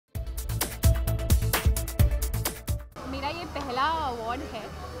ये पहला अवार्ड है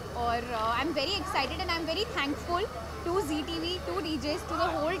और I am very excited and I am very thankful to G T to DJs, to the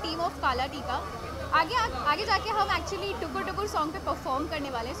whole team of काला टीका। आगे जाके हम एक्चुअली टुकुर टुकुर सॉन्ग पे परफॉर्म करने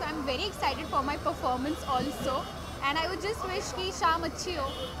वाले हैं, सो I am very excited for my performance also and I would just wish कि शाम अच्छी हो।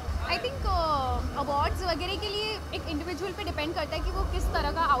 आई थिंक अवार्ड्स वगैरह के लिए एक इंडिविजुअल पे डिपेंड करता है कि वो किस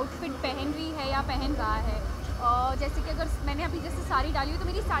तरह का आउटफिट पहन रही है या पहन रहा है। जैसे कि अगर मैंने अभी जैसे साड़ी डाली हुई तो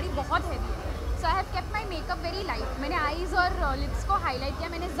मेरी साड़ी बहुत हैवी है, सो I have kept my makeup very light. मैंने आईज़ और लिप्स को हाईलाइट किया,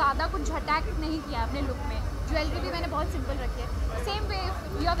 मैंने ज़्यादा कुछ झटाक नहीं किया अपने लुक में। ज्वेलरी भी मैंने बहुत सिंपल रखी है। Same way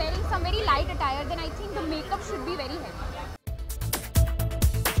you are wearing some very light attire, then I think the makeup should be very heavy.